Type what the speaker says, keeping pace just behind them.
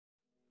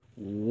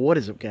What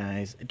is up,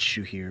 guys? It's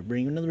Shu here,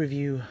 bringing you another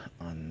review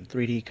on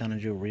 3D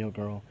Kanojo Real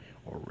Girl,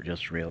 or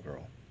just Real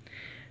Girl.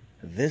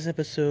 This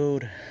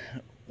episode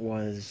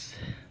was...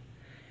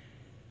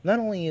 Not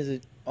only is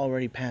it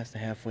already past the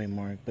halfway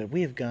mark, but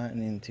we have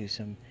gotten into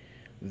some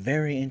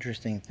very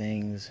interesting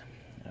things.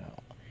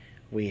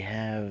 We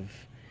have...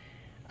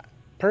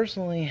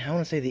 Personally, I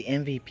want to say the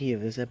MVP of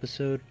this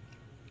episode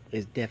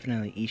is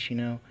definitely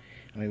Ishino.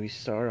 I mean, we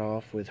start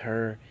off with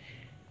her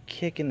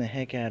kicking the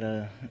heck out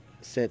of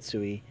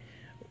Tsutsui,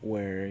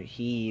 where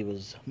he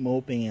was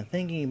moping and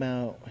thinking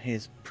about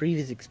his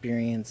previous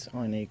experience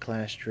on a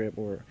class trip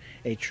or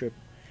a trip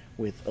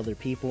with other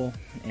people,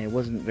 and it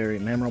wasn't very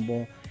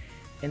memorable.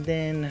 And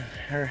then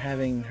her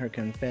having her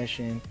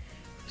confession,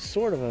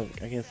 sort of a,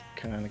 I guess,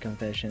 kind of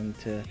confession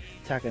to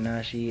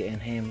Takanashi,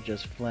 and him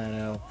just flat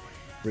out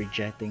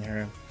rejecting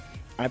her.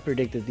 I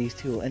predicted these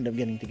two will end up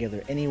getting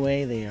together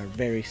anyway. They are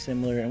very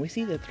similar, and we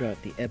see that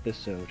throughout the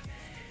episode.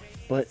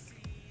 But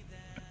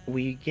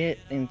we get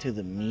into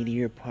the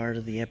meatier part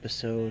of the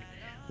episode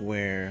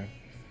where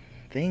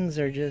things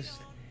are just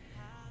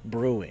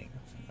brewing.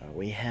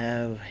 We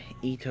have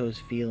Ito's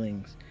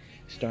feelings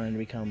starting to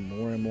become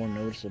more and more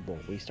noticeable.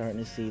 We're starting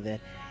to see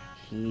that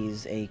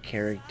he's a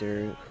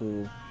character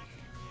who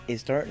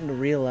is starting to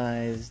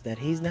realize that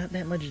he's not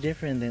that much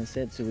different than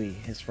Tsutsui,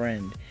 his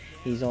friend.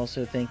 He's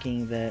also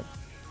thinking that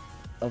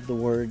of the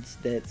words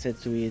that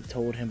Tsutsui had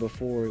told him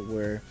before,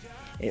 where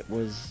it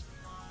was,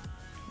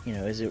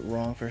 is it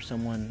wrong for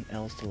someone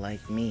else to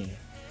like me?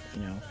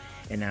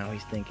 And now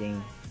he's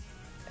thinking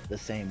the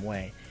same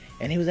way.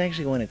 And he was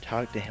actually going to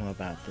talk to him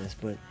about this,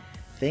 but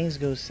things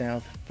go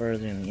south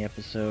further in the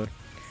episode.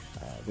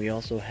 We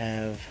also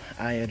have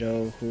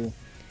Ayado, who,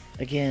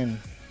 again,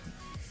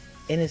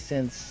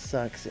 innocence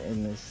sucks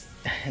in this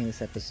in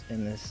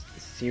this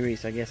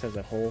series, I guess, as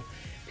a whole,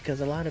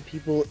 because a lot of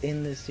people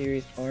in this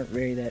series aren't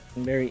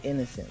very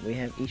innocent. We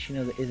have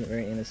Ishino that isn't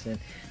very innocent,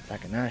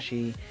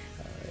 Takanashi,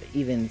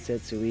 even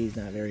Tsutsui is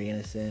not very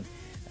innocent.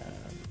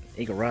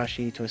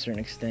 Igarashi, to a certain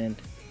extent,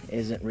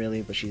 isn't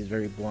really, but she's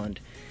very blunt.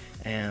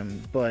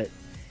 But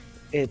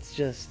it's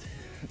just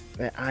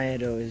that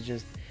Ayado is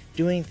just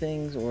doing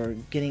things or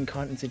getting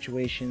caught in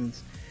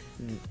situations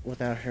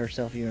without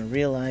herself even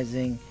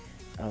realizing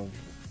of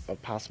a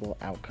possible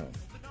outcome.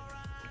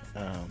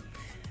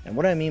 And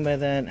what I mean by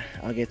that,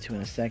 I'll get to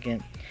in a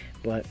second.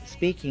 But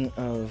speaking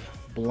of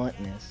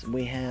bluntness,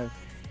 we have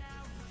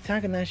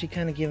Takanashi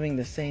kind of giving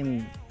the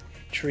same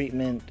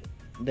treatment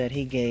that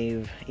he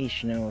gave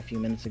Ishino a few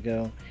minutes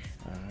ago.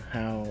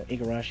 How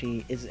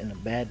Igarashi is in a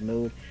bad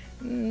mood,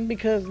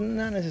 because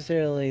not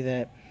necessarily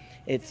that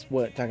it's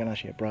what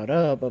Takanashi had brought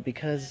up, but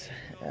because,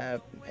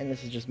 and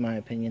this is just my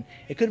opinion,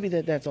 it could be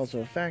that that's also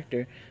a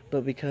factor,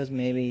 but because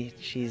maybe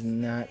she's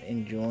not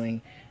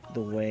enjoying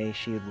the way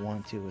she would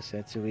want to with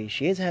Tsutsui.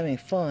 She is having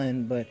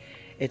fun, but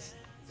it's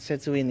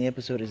Tsutsui in the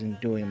episode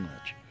isn't doing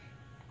much.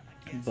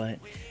 But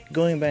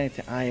going back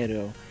to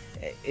Ayado,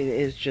 it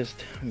is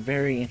just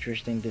very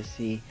interesting to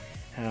see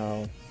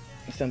how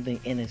something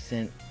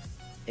innocent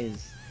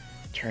is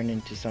turned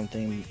into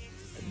something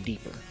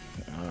deeper.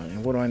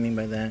 And what do I mean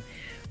by that?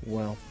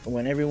 Well,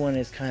 when everyone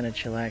is kind of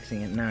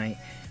chillaxing at night,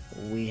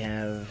 we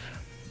have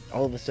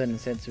all of a sudden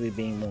Tsutsui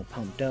being more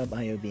pumped up,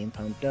 Ayo being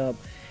pumped up,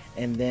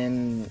 and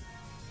then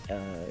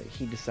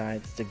he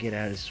decides to get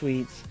out his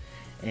sweets,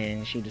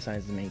 and she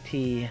decides to make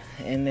tea,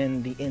 and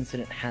then the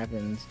incident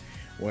happens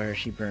where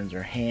she burns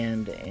her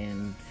hand,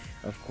 and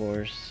of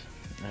course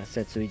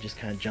Tsutsui just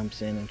kind of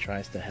jumps in and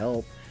tries to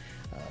help.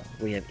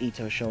 We have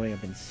Ito showing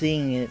up and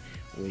seeing it.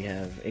 We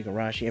have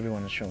Igarashi,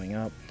 everyone is showing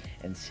up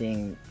and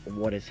seeing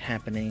what is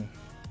happening.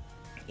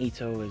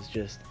 Ito is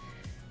just,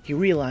 he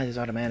realizes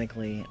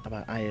automatically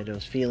about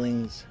AYADO'S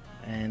feelings,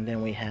 and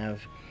then we have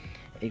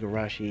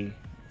Igarashi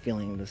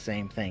feeling the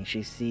same thing.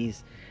 She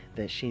sees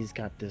that she's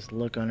got this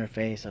look on her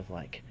face of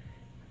like,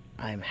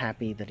 I'm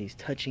happy that he's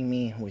touching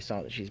me. We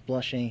saw that she's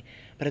blushing,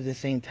 but at the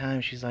same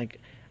time she's like,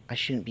 I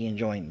shouldn't be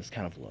enjoying this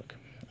kind of look.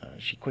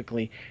 She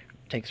quickly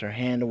takes her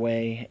hand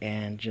away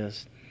and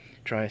just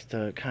tries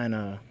to kind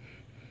of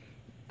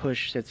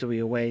push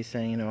Tsutsui away,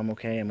 saying, I'm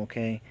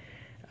okay.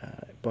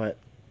 But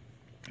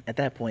at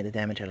that point, the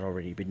damage had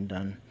already been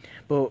done.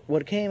 But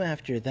what came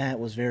after that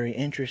was very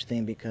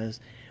interesting, because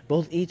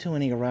both Ito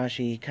and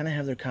Igarashi kind of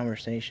have their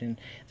conversation.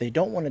 They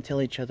don't want to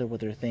tell each other what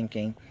they're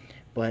thinking,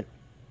 but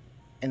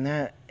in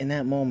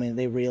that moment,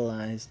 they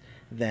realized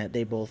that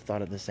they both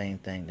thought of the same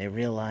thing. They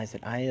realized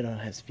that Ayado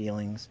has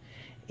feelings.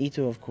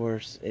 Ito, of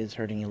course, is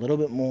hurting a little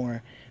bit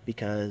more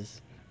because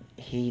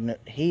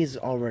he's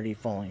already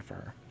falling for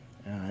her,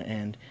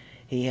 and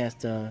he has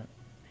to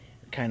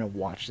kind of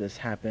watch this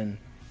happen.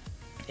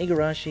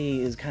 Igarashi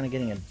is kind of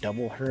getting a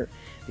double hurt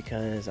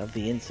because of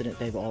the incident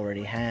they've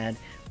already had,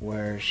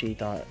 where she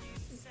thought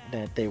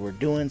that they were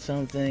doing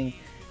something,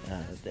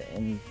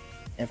 and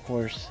of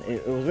course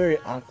it was very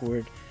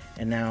awkward.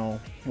 And now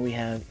we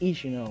have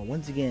Ishino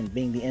once again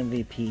being the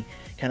MVP,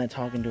 kind of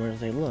talking to her and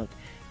say, look,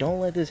 don't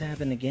let this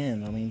happen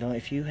again. I mean,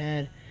 if you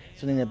had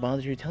something that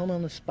bothers you, tell them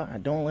on the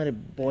spot. Don't let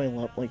it boil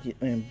up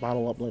and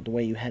bottle up like the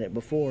way you had it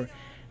before.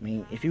 I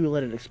mean, if you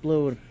let it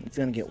explode, it's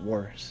gonna get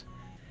worse.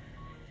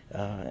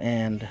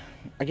 And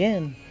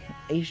again,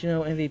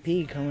 Ishino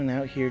MVP coming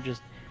out here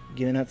just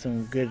giving out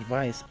some good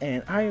advice.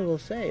 And I will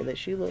say that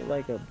she looked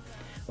like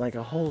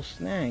a whole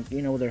snack,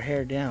 you know, with her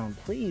hair down.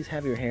 Please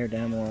have your hair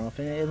down more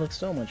often. It looks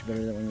so much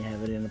better than when you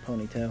have it in a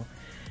ponytail.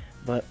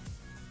 But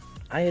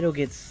Ayato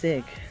gets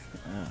sick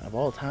of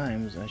all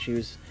times. She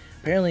was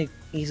apparently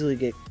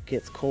easily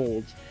gets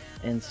colds,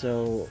 and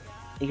so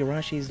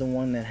Igarashi's the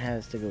one that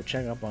has to go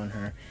check up on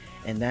her,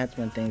 and that's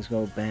when things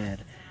go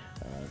bad.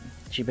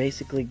 She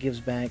basically gives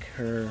back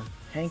her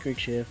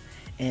handkerchief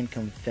and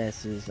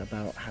confesses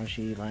about how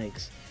she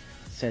likes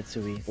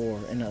Tsutsui, or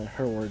in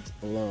her words,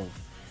 love.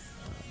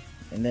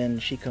 And then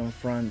she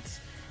confronts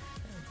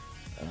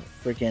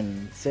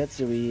freaking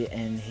Tsutsui,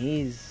 and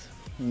he's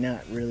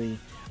not really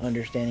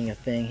understanding a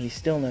thing. He's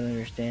still not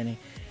understanding.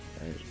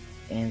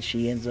 And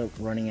she ends up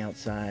running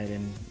outside,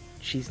 and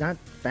she's not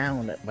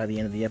found by the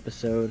end of the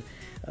episode.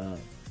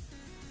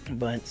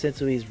 But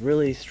Tsutsui is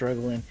really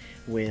struggling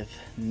with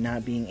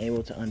not being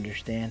able to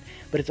understand.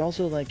 But it's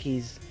also like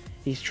he's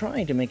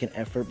trying to make an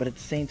effort, but at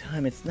the same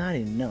time, it's not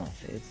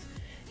enough.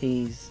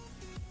 He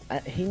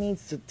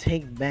needs to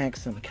take back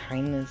some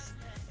kindness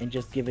and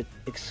just give it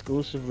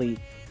exclusively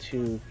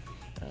to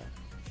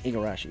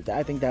Igarashi.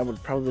 I think that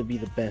would probably be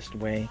the best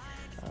way.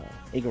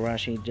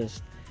 Igarashi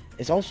just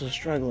is also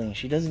struggling.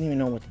 She doesn't even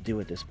know what to do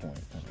at this point.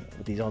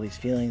 With all these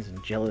feelings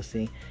and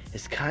jealousy,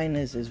 his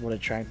kindness is what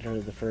attracted her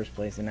to the first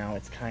place, and now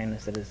it's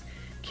kindness that is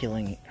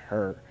killing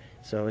her.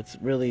 So it's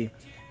really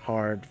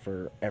hard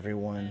for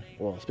everyone,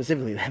 well,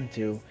 specifically them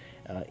two.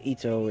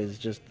 Ito is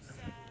just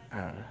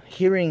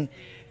hearing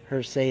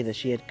her say that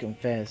she had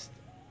confessed,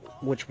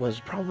 which was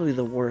probably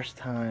the worst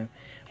time,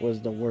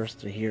 was the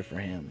worst to hear for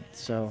him.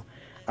 So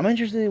I'm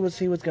interested to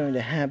see what's going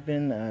to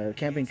happen. The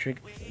camping trip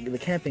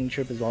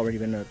has already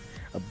been a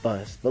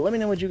bust. But let me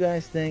know what you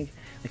guys think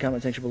in the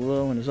comment section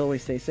below. And as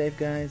always, stay safe,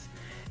 guys.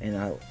 And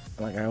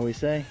like I always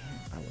say,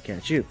 I will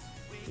catch you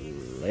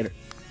later.